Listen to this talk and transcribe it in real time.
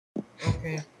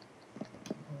Okay.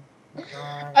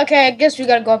 Okay, I guess we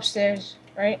gotta go upstairs,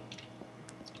 right?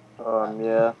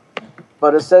 Yeah.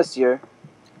 But it says here.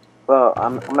 Well,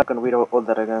 I'm not gonna read all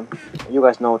that again. You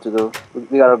guys know what to do.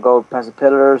 We gotta go past the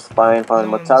pillars, find No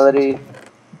one listen to Immortality, you.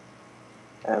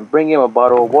 and bring him a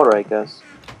bottle of water, I guess.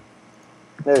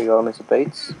 There you go, Mr.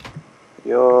 Bates.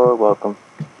 You're welcome.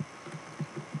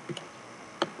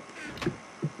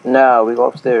 Now we go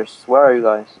upstairs. Where are you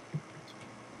guys?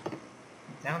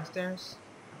 Downstairs?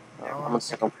 Now we're I'm on on the the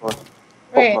second second floor. floor.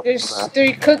 Wait, My there's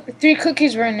bad. three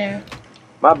cookies right now.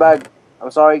 My bad.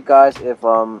 I'm sorry, guys, if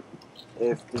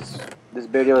this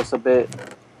video is a bit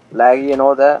laggy and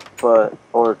all that, but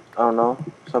or I don't know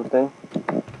something.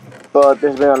 But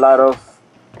there's been a lot of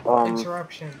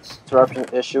Interruptions. interruption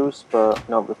issues, but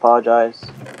no, we apologize,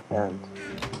 and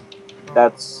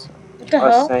that's What the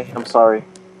us hell? saying I'm sorry.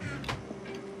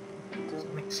 It's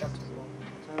unacceptable.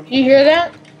 You hear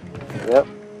that, Yep.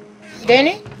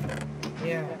 Danny?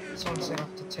 Yeah, someone set off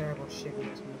the terrible shitty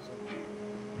ass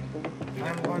music.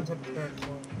 I'm going to the third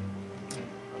floor.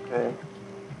 Okay.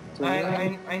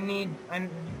 I need.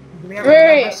 Do we have a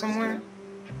Wait. lever somewhere?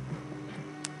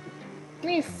 How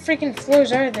many freaking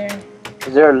floors are there?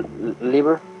 Is there a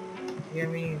lever? Yeah,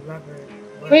 we need a lever.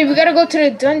 Wait, we gotta go to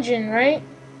the dungeon, right?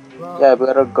 Well, Yeah, we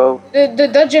gotta go. The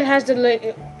dungeon has the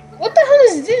What the hell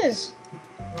is this?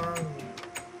 where are we?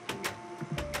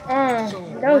 Oh, So,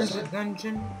 that where's was. the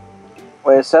dungeon?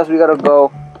 Wait, it says we gotta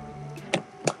go.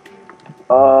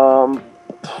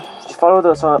 You follow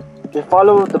you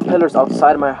follow the pillars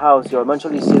outside my house, you'll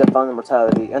eventually see the fountain of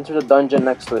mortality. Enter the dungeon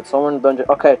next to it. Somewhere in the dungeon.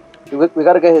 Okay, we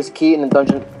gotta get his key in the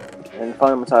dungeon and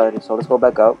fountain of mortality. So let's go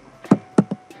back out.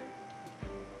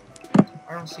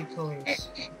 I don't see pillars.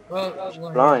 Well,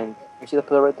 Blind. You see the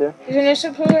pillar right there? Isn't this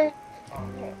a pillar? Oh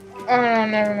no,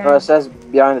 never No, it mind. says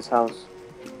behind this house.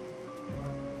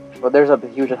 But there's a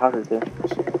huge house right there.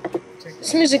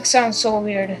 This music sounds so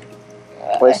weird.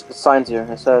 Wait, the signs here.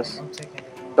 It says, I'm taking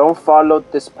it. don't follow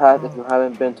this path if you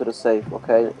haven't been to the safe.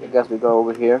 Okay, I guess we go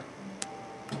over here.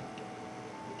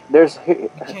 There's here. You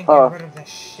can't get rid of that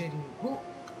shitty. Oh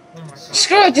my god.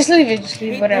 Screw it, just leave it, just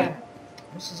leave it, Hate whatever. that.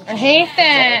 This is a I hate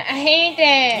that. I hate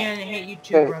Yeah, I hate you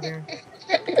too, Okay. brother.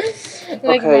 that.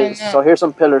 Like Okay, mine, so here's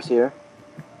some pillars here.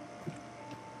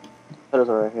 Pillars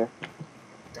are right here.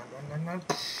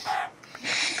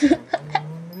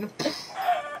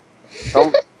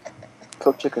 Don't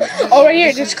cook chicken. Oh, right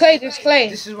here. There's clay. There's clay.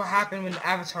 This is what happened when the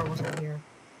Avatar wasn't here.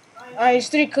 It's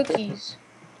 3 cookies.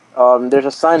 There's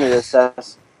a sign here that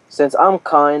says, since I'm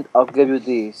kind, I'll give you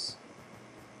these.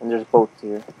 And there's boats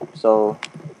here. So,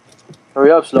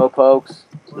 hurry up, slow pokes.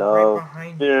 We're Slow. right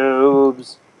behind you.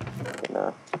 Noobs. Okay,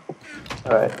 no.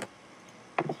 Alright.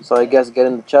 So I guess get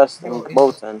in the chest and Yo,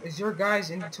 boats then. is your guy's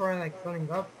inventory like filling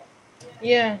up?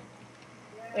 Yeah.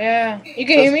 Yeah. You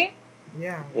can hear me?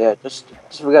 Yeah. Yeah, just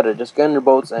forget it. Just get in your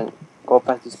boats and go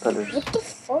past these pillars. What the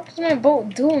fuck is my boat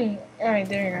doing? Alright,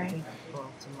 there you go.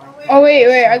 Well, it's in my- Oh,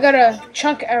 wait. I got a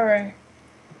chunk error.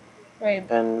 Wait.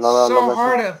 And So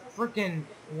hard to freaking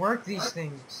work these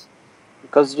things.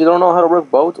 because you don't know how to work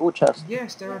boats or chest.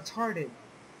 Yes, they're retarded.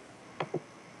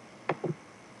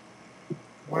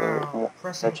 Wow.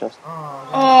 Pressing. that chest.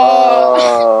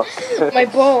 Oh, Oh. My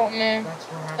boat, man. that's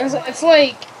what happened. It's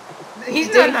like.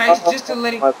 He's not nice just to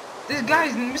let him. My- This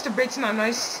guy's Mr. Bates not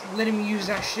nice letting me use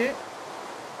that shit.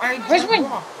 I Where's just my-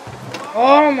 walk.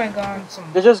 Oh my god.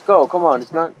 Just go, come on.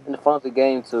 It's not in the fun of the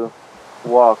game to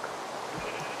walk.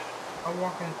 I'm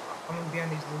walking. I'm gonna be on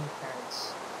these lily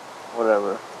pads.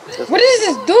 Whatever. What is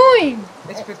this doing?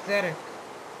 It's pathetic.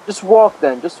 Just walk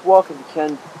then. Just walk if you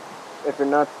can. If you're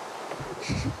not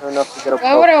enough to get up.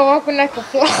 Why would I walk when I could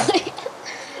fly?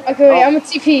 Okay, wait, I'm a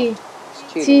TP.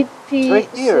 It's cheating. TP. Right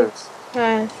here.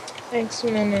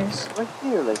 xMenace. Right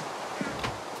here, like.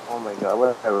 Oh my god,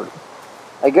 whatever.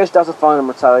 I guess that's a fountain of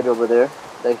mortality over there.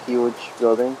 That huge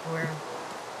building. Where?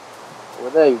 Over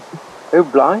there. Are you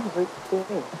blind? Right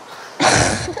there.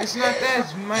 It's not that.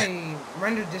 It's my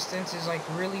render distance is like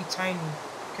really tiny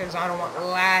because I don't want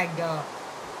lag.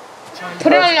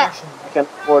 Put it on that. I can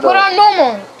afford Put on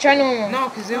normal. Try normal. No,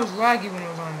 because it was laggy when it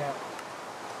was on that.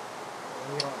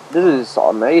 This is so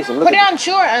amazing. Look Put it at on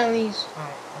short at least.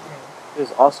 Alright, okay. this.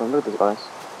 This is awesome. Look at this, guys.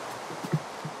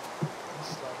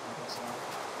 This is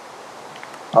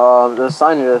lagging, There's a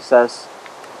sign here that says,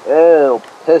 ew,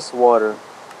 piss water.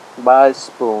 By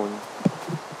spoon.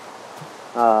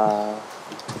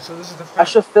 So this is the I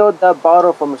first. should fill that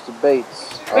bottle for Mr.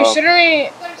 Bates. Wait, shouldn't we?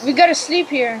 We gotta sleep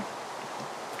here.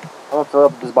 I'm gonna fill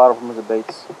up this bottle for Mr.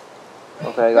 Bates.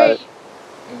 Okay, I got Wait. it.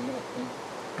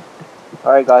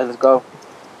 Alright guys, let's go.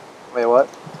 Wait, what?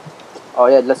 Oh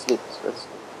yeah, let's sleep. Let's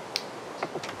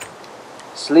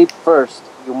Sleep first.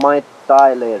 You might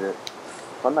die later.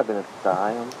 I'm not gonna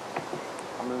die.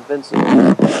 I'm invincible.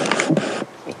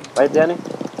 Right, Danny?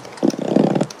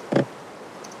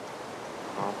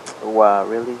 Oh, wow,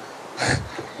 really?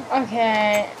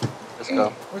 Okay. Let's go.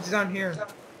 What's down here?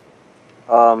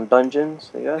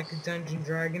 Dungeons, I guess. Like a dungeon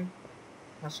dragon?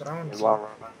 That's what I want to see. Wow.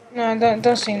 No,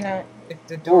 don't say that. If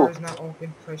the door Ooh. is not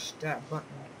open, push that button.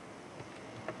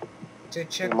 To Mine-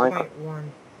 checkpoint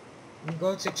 1. You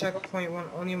go to checkpoint 1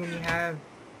 only when you have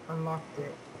unlocked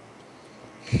it.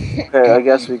 Okay, I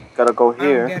guess we gotta go I don't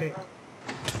here. get it.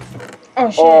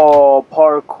 Oh shit. Oh,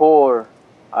 parkour.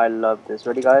 I love this.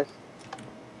 Ready, guys?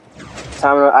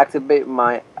 Time to activate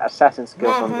my assassin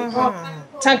skills on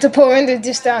this. Time to put render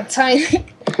this down tiny.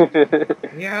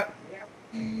 Yeah.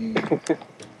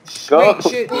 Go.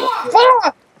 Wait,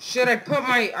 Fuck! should I put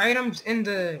my items in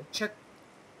the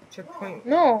checkpoint?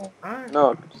 No. Alright.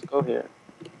 No, just go here.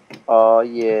 Oh,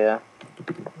 yeah.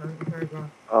 Here we go.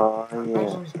 Oh, I was yeah.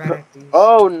 always bad at these.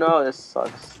 Oh, no, this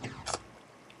sucks.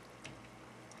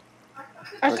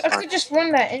 I could just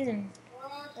run that in.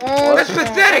 What? That's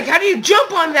pathetic! How do you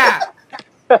jump on that?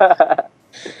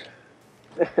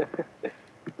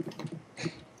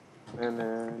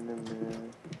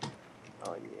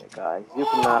 Oh, yeah, guys. You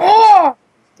cannot Oh!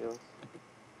 skills.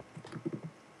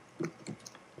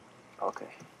 Okay.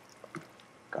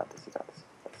 Got this, you got this.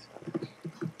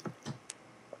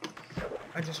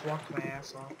 I just walked my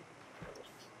ass off.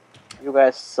 You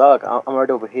guys suck. I'm right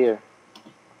over here.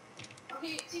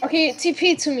 Okay,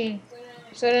 TP to me.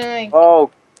 So then like Oh,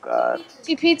 God.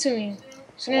 TP to me.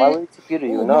 So Why then would you to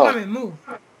you? Ooh, No. Mohammed, move.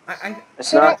 It's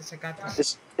So not. I got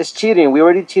this. It's cheating. We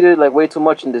already cheated like way too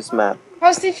much in this map.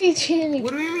 how's TP cheating?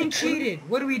 What do we mean cheated?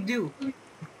 What do we do?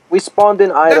 We spawned in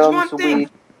That's items. one thing.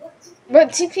 But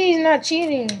TP is not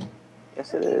cheating.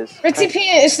 Yes, it is. But TP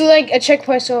is like a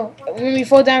checkpoint, so when we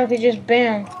fall down we can just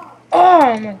bam.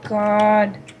 Oh my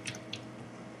god.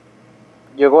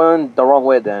 You're going the wrong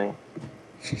way, Danny.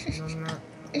 No, I'm not.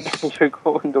 You're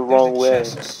going the There's wrong a way.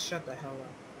 chest. Shut the hell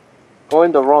up.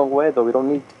 Going the wrong way though. We don't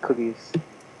need cookies.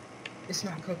 It's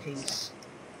not cookies.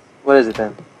 What is it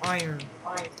then? Iron.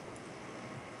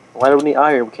 Why do we need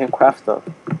iron? We can't craft stuff.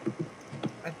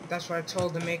 That's what I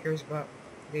told the makers, but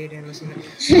they didn't listen to me.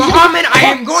 Muhammad, I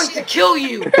am going to kill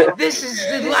you! This is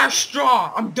the last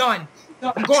straw. I'm done.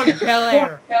 I'm going to Bel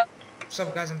Air. What's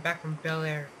up, guys? I'm back from Bel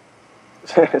Air.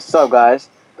 What's up, guys?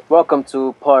 Welcome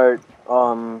to part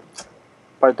 3.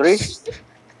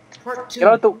 Part 2. Get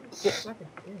out the.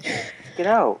 Get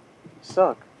out. You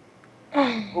suck.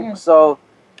 So,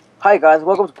 hi guys.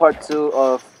 Welcome to part 2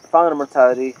 of Found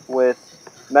Immortality with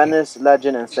Menace,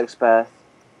 Legend, and Sixpath.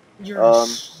 You're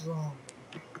strong.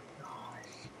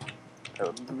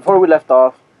 Before we left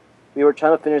off, we were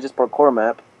trying to finish this parkour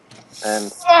map,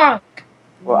 and Fuck!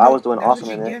 well, I was doing That's awesome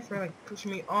what in you it. get for like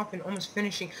pushing me off and almost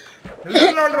finishing.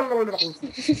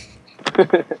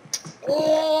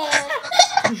 Oh!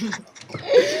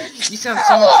 You sound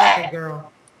so much like a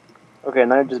girl. Okay,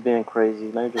 now you're just being crazy.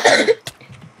 Now you're just.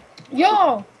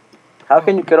 Yo! How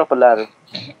can you get up a ladder?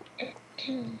 Oh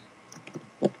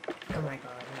my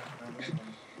god.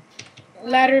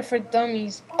 Ladder for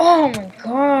dummies. Oh my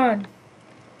god.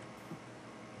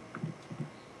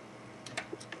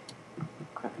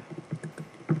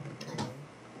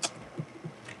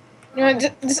 You know,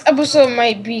 this episode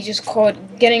might be just called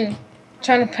trying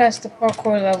to pass the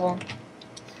parkour level.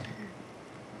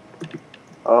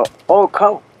 Oh,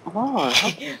 come on.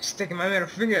 Sticking my middle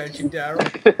finger at you, Daryl.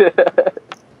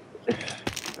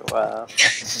 Wow.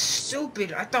 This is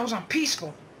stupid. I thought it was on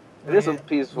peaceful. It isn't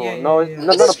peaceful. Yeah, no, yeah, it's yeah.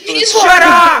 not a peaceful. Shut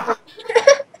up!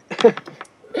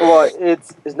 Well,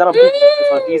 it's not on peaceful.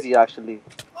 It's on easy actually.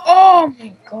 Oh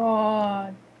my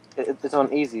god. It's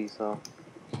on easy, so.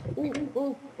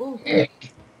 Ooh.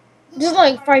 Just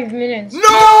like 5 minutes.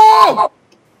 No!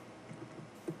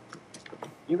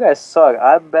 You guys suck.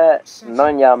 I bet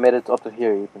none of y'all made it up to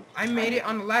here even. I made it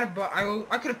on the ladder, but I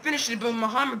could have finished it, but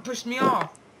Muhammad pushed me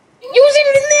off. You was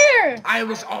even there! I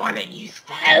was on it, you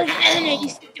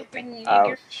Stupid nigger.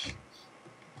 Ouch.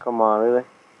 Come on, really?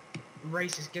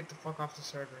 Racist, get the fuck off the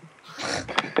server.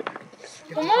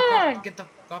 Come on! Get the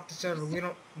fuck off the server. We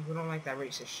don't like that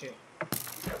racist shit.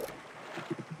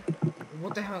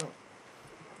 What the hell?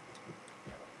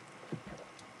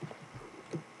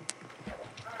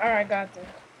 Alright, got this.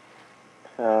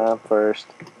 First.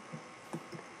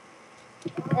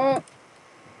 Oh,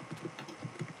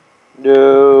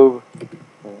 No.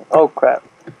 Oh crap.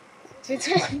 it's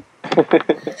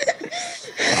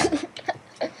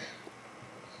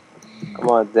Come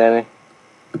on, Danny.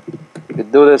 We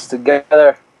can do this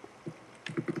together.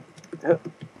 Do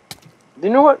you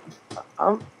know what?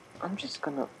 I'm just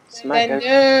gonna smack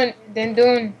it. Then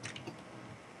done.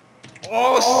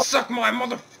 Oh, suck my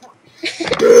motherfucker. I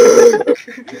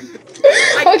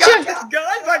What's got your- this,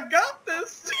 guys. I got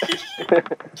this.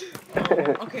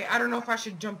 Okay, I don't know if I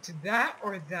should jump to that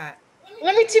or that.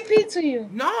 Let me TP to you.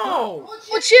 No.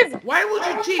 What's your? Why would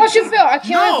you teach? What's your fail? I can't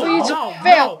No, wait for you to no,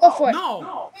 fail. no, Go for it.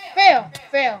 no.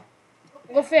 Fail.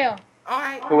 Go fail.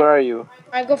 Alright, Where are you?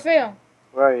 I go fail.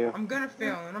 Where are you? I'm gonna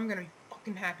fail and I'm gonna be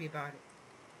fucking happy about it.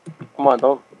 Come on,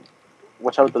 don't.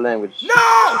 Watch out with the language.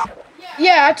 No!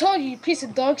 Yeah, I told you, you piece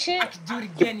of dog shit. I can do it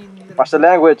again, you little... Watch the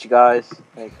language, guys.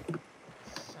 Like,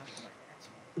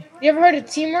 You ever heard of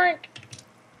teamwork?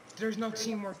 There's no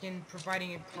teamwork in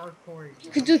providing a parkour.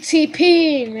 You could do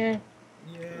TP, man.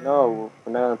 Yeah. no,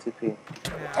 we're not on TP.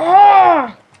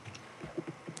 Oh!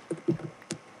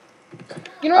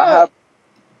 You know what?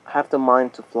 I have the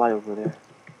mind to fly over there.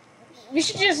 We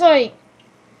should just like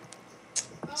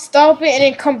stop it and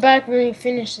then come back when we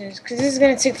finish this, cause this is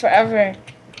gonna take forever.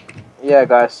 Yeah,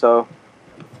 guys. So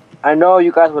I know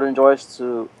you guys would enjoy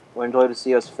to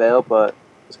see us fail, but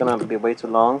it's gonna be way too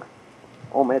long.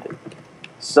 Oh, made it.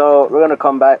 So we're gonna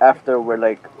come back after we're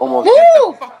like almost.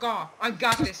 Woo! Fuck off! I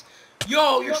got this.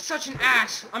 Yo, you're such an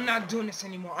ass. I'm not doing this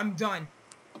anymore. I'm done.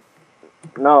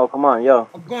 No, come on, yo.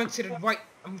 I'm going to the White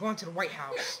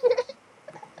House.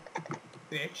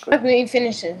 Bitch. Back when we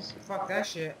finish this. Fuck that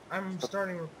shit. I'm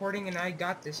starting recording and I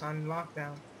got this on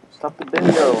lockdown. Stop the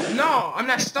video. No, I'm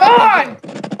not stopping.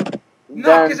 No,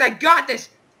 Then- because I got this.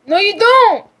 No, you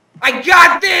don't. I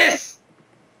got this.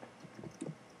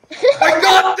 I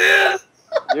got this.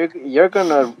 You're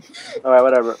gonna. All right,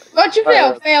 whatever. Don't you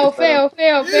fail? Fail.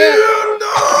 Yeah,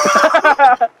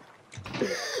 no.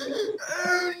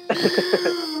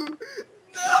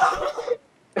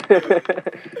 No,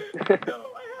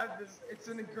 I have this. It's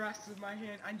in the grasp of my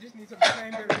hand. I just need some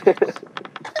cranberry juice.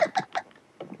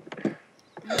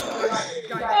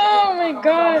 Oh my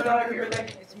god.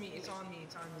 It's me. It's on me.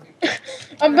 It's on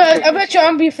me. I bet you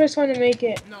I'm be the first one to make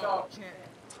it. No, you can't.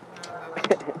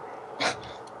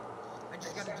 I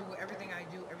just gotta do everything I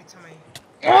do every time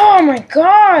Oh my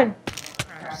god.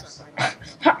 crap suck my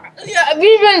dick. Yeah,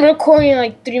 we've been recording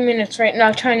like 3 minutes right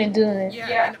now trying to do this.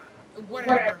 Yeah, and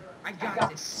whatever. I got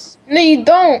this. No, you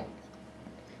don't.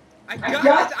 I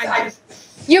got this. I just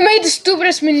You made the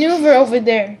stupidest maneuver over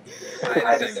there.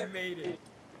 made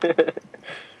it.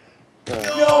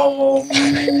 No.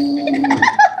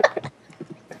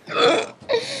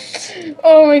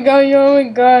 Oh my god, oh my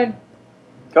god.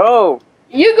 Go.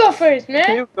 You go first,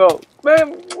 man. You go. Man,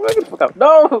 where the fuck up?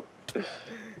 No.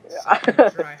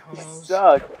 Dry You hose.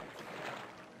 suck.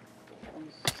 You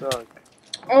suck.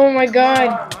 Oh my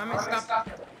god. Mama, stop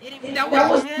hitting me. That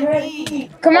wasn't me.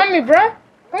 Come on me, bro.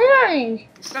 Come on me.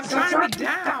 Stop trying to be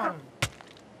down.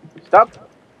 Stop.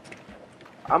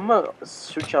 I'm gonna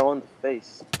shoot you in the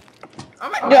face. Oh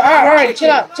my Yeah, alright,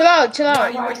 chill out. Why are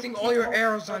you wasting all your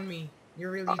arrows on me?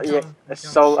 You're really dumb. Yeah, Dumb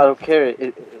so I shit. don't care.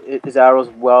 His arrows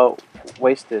well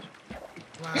wasted.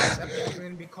 Wow, this episode's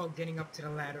gonna be called Getting Up to the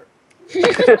Ladder.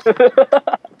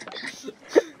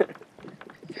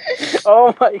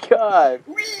 Oh my god.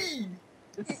 Whee!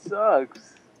 It sucks.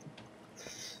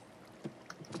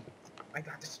 I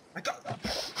got this. I got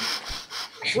this.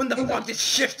 When the fuck did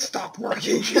shift stop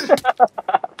working?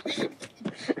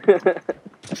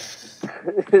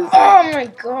 Oh my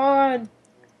god.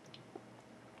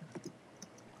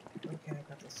 Okay, I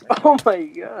got this. Oh my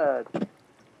god.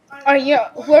 Alright, yeah,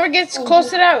 whoever gets close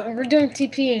to that, we're doing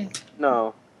TPing.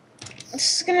 No.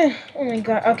 This is gonna. Oh my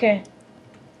god, okay.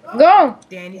 Go!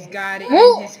 Danny's got it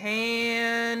Woo! in his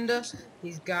hand.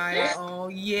 He's got it. Oh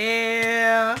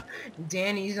yeah.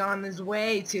 Danny's on his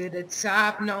way to the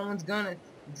top. No one's gonna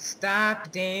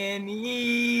stop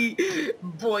Danny.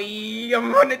 Boy,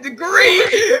 I'm on a degree.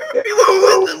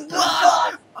 Below the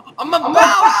bus. I'm a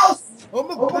bounce. I'm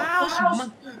a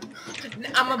bounce.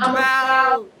 I'm a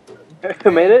bounce.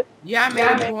 Made it? Yeah, I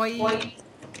made it, boy. I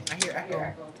hear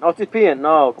echo. Oh, TPing.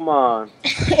 No, come on.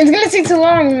 It's gonna take too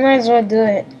long, we might as well do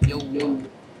it. Yo.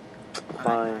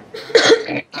 Fine.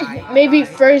 Maybe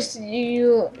first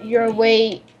your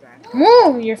way.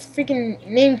 Move! Your freaking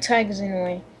name tag is in the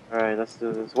way. Alright, let's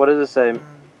do this. What does it say?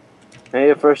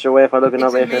 Maybe first your way if I look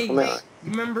another It's a information. maze.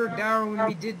 Remember Daryl when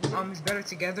we did It's Better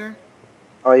Together?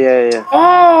 Oh, yeah.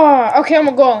 Oh, okay, I'm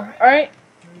gonna go. Alright?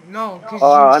 No, because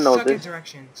Oh, I you know suck this. at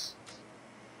directions.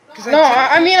 No,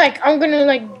 I mean like, I'm gonna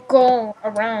like go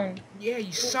around. Yeah,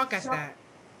 you suck at that.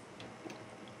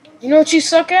 You know what you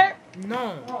suck at?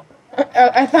 No.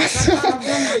 I thought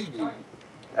so.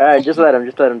 Alright, just let him do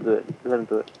it. Just let him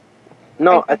do it.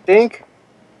 No, I think,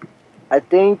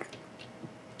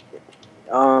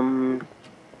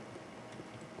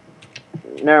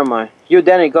 Never mind. You,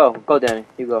 Danny, go. Go, Danny.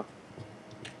 You go.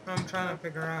 I'm trying to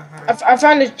figure out how to... I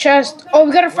found a chest. Oh,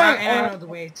 we gotta Well, find. and I know the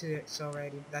way to it, so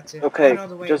already. That's it. Okay, I know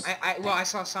the way. just- Well, I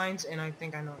saw signs, and I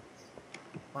think I know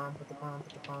it. Bomb, put the bomb,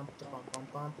 put the bomb, put the bomb, bomb,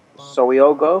 bomb, bomb. So we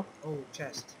all go? Oh,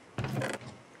 chest.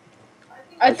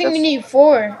 I think we need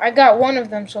 4. I got 1 of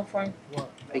them so far. What?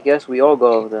 I guess we all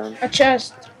go then. A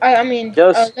chest. I mean,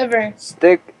 Just- a liver.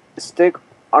 Stick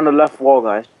on the left wall,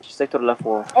 guys. Stick to the left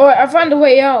wall. Oh, I found a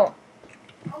way out.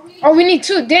 Oh, we need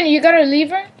 2. Danny, you got a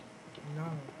lever? No.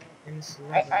 In this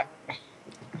level.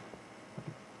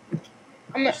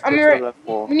 I'm Stick to the left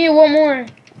wall. We need 1 more.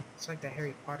 It's like the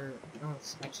Harry Potter. No,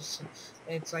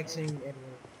 it's like saying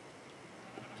Edward.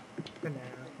 For now.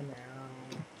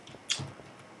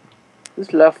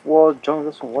 This left wall jump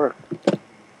doesn't work.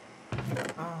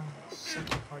 Oh, such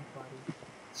a hard body.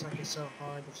 Suck it so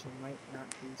hard that you might not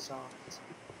be soft.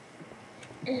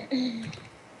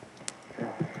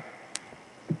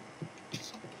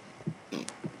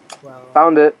 Well,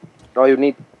 Found it. Oh, you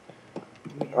need.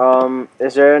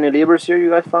 Is there any levers here you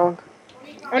guys found?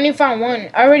 I only found 1.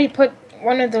 I already put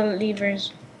 1 of the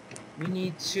levers. we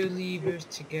need 2 levers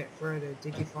to get further.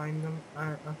 Did you find them?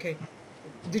 Okay.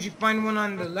 Did you find one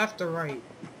on the left or right?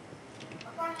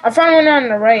 I found 1 on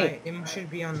the right. It should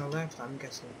be on the left, I'm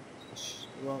guessing.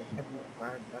 Well,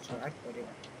 that's where I put it.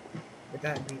 But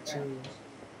that'd be too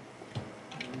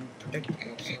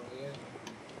predictable, so yeah.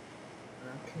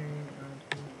 Okay,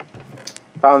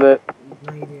 Found it.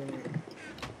 no you didn't.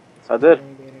 So I did. No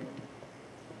you didn't.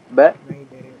 Bet. No you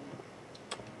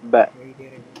didn't. Bet. No you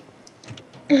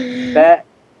didn't. Bet.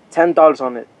 $10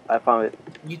 on it. I found it.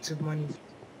 YouTube money.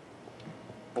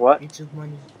 What? YouTube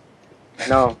money.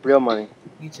 No, real money.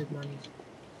 YouTube money.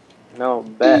 No,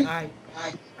 bet. I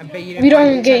bet you didn't We find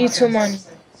don't the get 10 YouTube money.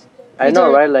 cents. I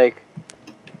know, right? Like.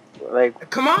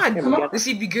 Come on! Yeah, we got- Let's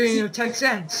see if you give you 10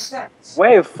 cents.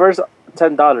 Wait, first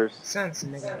 $10. Cents,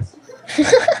 nigga.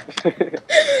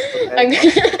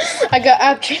 I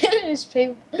got this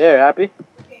paper. There, happy?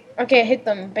 Okay, hit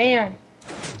them. Bam.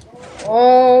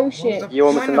 Oh shit. What's the You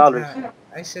owe me point of $10. that?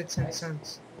 I said 10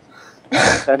 cents.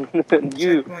 And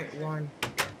you Checkpoint 1.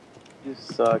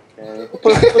 suck, man.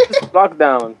 Put this block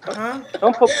down. Huh?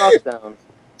 Don't put blocks down.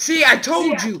 See, I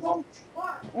told you.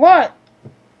 What?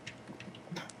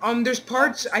 There's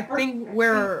parts I think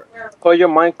where Put your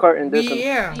minecart in this.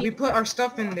 we put our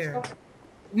stuff in there.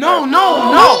 No,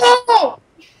 no, no! No!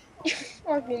 You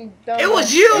fucking dumb. It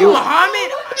was you,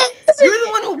 Muhammad. You're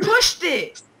the one who pushed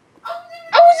it.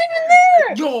 I wasn't even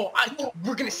there. Yo,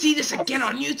 we're gonna see this again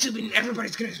on YouTube, and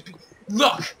everybody's gonna be.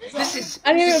 Look, this is.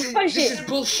 I didn't this even push this it. is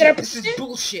bullshit. Did I This is push it?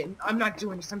 bullshit. I'm not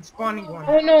doing this. I'm spawning one.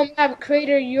 Oh no, map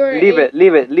creator, you're. Leave it.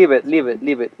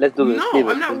 Let's do this. No, Leave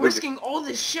it. I'm not Let's do risking all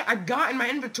this shit I've got in my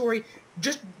inventory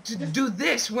just to do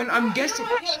this when I'm guessing.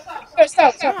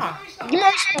 Stop. Ah, Give me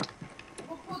my stuff.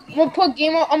 I'm gonna put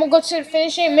game on. I'm gonna go to the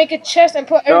finishing, make a chest, and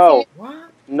put No. everything. what?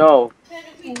 No.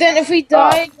 Then if we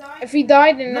die,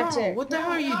 then that's No, it. what the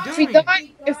hell are you If we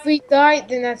doing? die,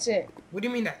 then that's it. What do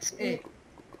you mean that's it?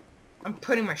 I'm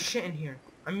putting my shit in here.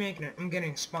 I'm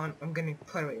getting spawn. I'm gonna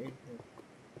put it in here.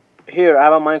 Here, I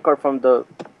have a minecart from the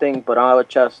thing, but I don't have a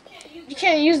chest. You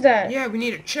can't use that. Yeah, we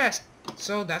need a chest.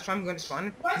 So that's why I'm gonna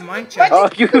spawn in my chest. Oh,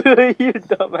 you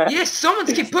dumbass. Yes,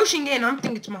 someone's keep pushing it, and I'm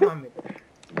thinking it's Muhammad.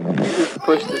 You just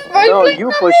pushed it. Why No, you you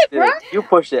not pushed it, bruh? it. You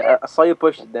pushed it. I saw you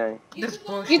push it, Danny. That's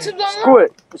bullshit. YouTube don't Screw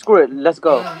it. Screw it. Let's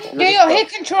go. Yo, hit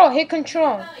control.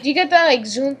 Do you get that like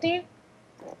zoom thing?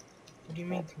 What do you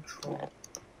mean control?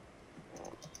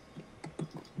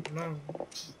 No.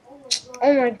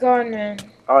 Oh my god, man.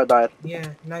 Oh, I died. Yeah,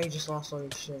 now you just lost all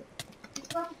your shit.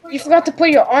 You forgot to put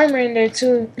your armor in there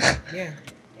too. Yeah.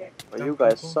 Oh, you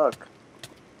guys suck.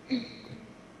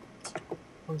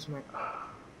 Where's my...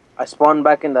 I spawned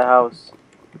back in the house.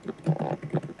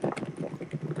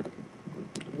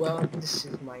 Well, this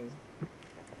is my...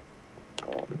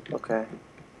 Okay.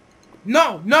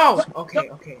 No! No!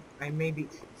 Okay. I maybe...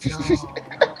 No.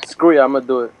 Screw you. I'm gonna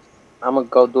do it. I'm gonna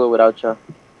go do it without you.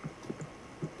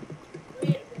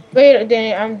 Wait,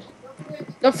 Danny,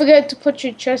 don't forget to put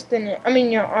your chest in it. I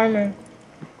mean your armor.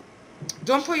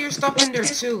 Don't put your stuff in there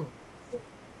too.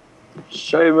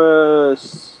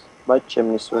 Seamus. My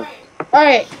chimney swift.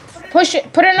 Alright, push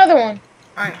it. Put another one.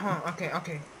 Alright, huh?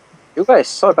 Okay. You guys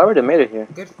suck. I already made it here.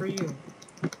 Good for you.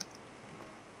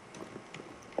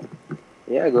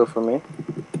 Yeah, good for me.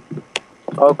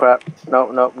 Oh crap.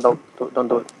 No, don't do it. Don't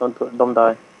do it. Don't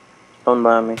die. Don't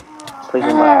die on me. Please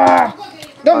don't die on me.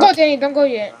 Don't go, Danny. Don't go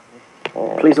yet.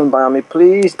 Please don't die on me.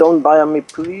 Please don't die on me.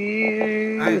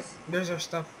 Please. Alright, there's our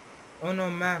stuff. Oh no,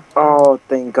 map. Oh,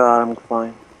 thank God. I'm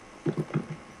fine.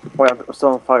 Wait, I'm still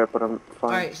on fire, but I'm fine.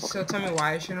 Alright, so tell me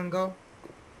why I shouldn't go.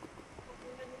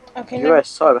 Okay, You never. guys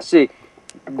suck. See,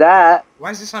 that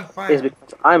Why is this on is fire?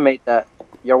 because I made that.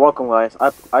 You're welcome, guys.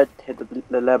 I hit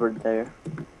the lever there.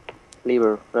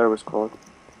 Lever, whatever it's called.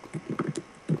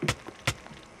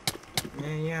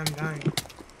 Man, yeah, I'm dying.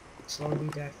 Slowly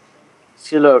death.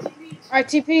 See, look,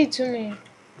 RTP to me.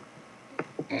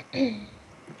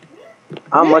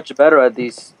 I'm much better at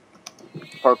these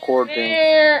parkour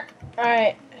things.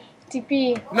 Alright.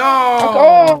 TP. No!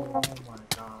 Oh. Oh my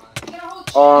god. You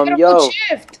gotta hold Yo,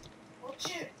 shift.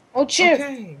 Hold shift.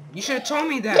 Okay, you should have told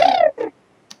me that. You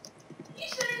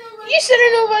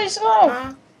shouldn't know by yourself.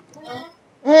 Huh?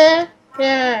 Huh?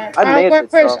 Yeah. I I'm made going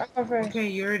it, first. so. I'm going first. Okay,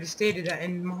 you already stated that.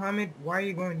 And Mohammed, why are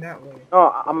you going that way?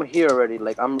 No, I'm here already.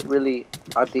 Like, I'm really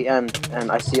at the end, and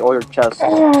I see all your chests.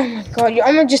 Oh my god.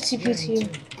 I'm gonna just TP Yeah, to me you. too.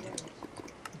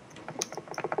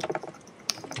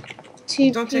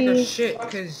 TP. Don't take our shit,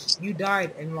 because you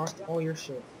died and lost all your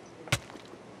shit.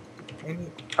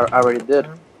 And I already did.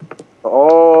 huh?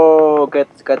 Oh, get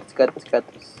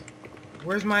this.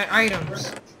 Where's my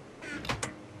items?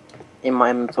 In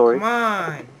my inventory. Come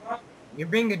on. You're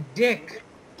being a dick.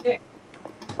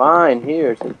 Fine,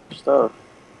 here, take your stuff.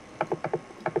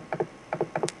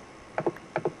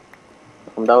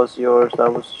 That was yours,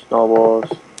 that was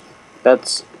snowballs.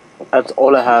 That's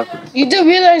all I have. You do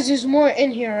realize there's more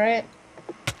in here, right?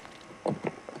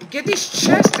 Get these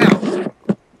chests out.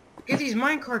 Get these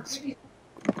minecarts.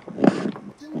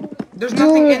 There's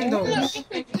nothing in those.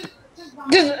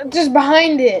 Just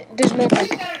behind it. There's no.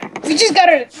 We just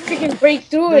gotta freaking break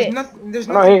through There's it. nothing. There's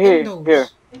No, nothing here, in those. here.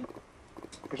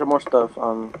 Here's some more stuff.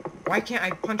 Why can't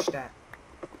I punch that?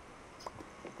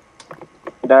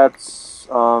 That's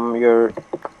your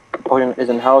potion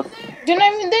isn't health They're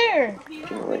not even there.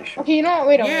 generation. Okay, you know what?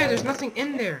 Wait a Yeah, minute. there's nothing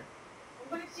in there.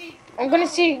 I'm gonna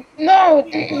see. No,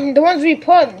 the ones we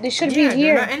put, they should Yeah, be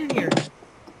here. they're not in here.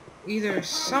 Either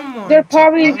someone They're took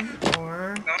probably. them,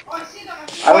 or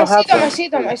I don't have I them. see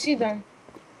them. I see them.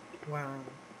 wow.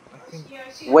 I think.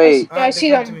 Wait, Yeah, I see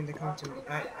they come them. to me. They come to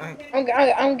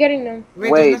me. I'm getting them.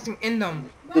 Wait, Wait. there's nothing in them.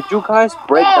 did you guys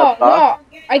break that block?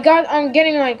 No. I'm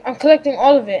getting like. I'm collecting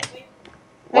all of it.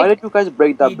 Why Like- did you guys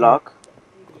break that He did. block?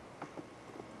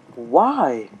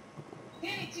 Why?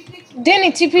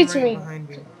 Danny, TP to Right me. behind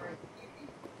you.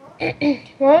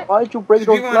 What? Why did you break 'Cause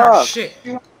those we want our blocks? shit.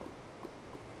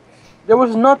 There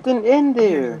was nothing in Yeah,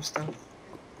 there. there's stuff.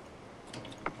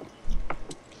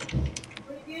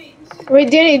 Wait,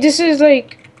 Danny, this is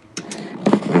like.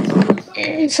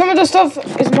 Some of the stuff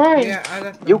is mine. Yeah, I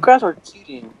left them. You guys are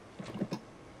cheating.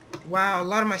 Wow, a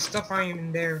lot of my stuff aren't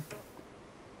even there.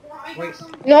 Wait,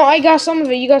 No, I got some of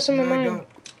it. You got some no, of I mine. don't.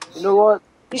 You know what?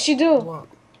 Yes, you do. What?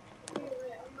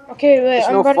 Okay, wait. It's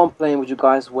I'm no about. fun playing with you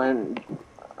guys when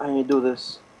you do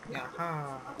this. Yeah,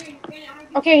 ha.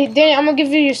 Okay, Danny, I'm gonna give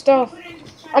you your stuff.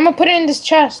 I'm gonna put it in this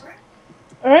chest.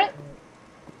 All right?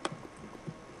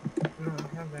 No,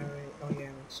 I have that right. Oh, yeah.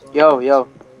 So Yo.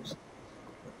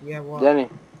 Yeah, what? Danny,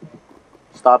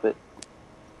 stop it.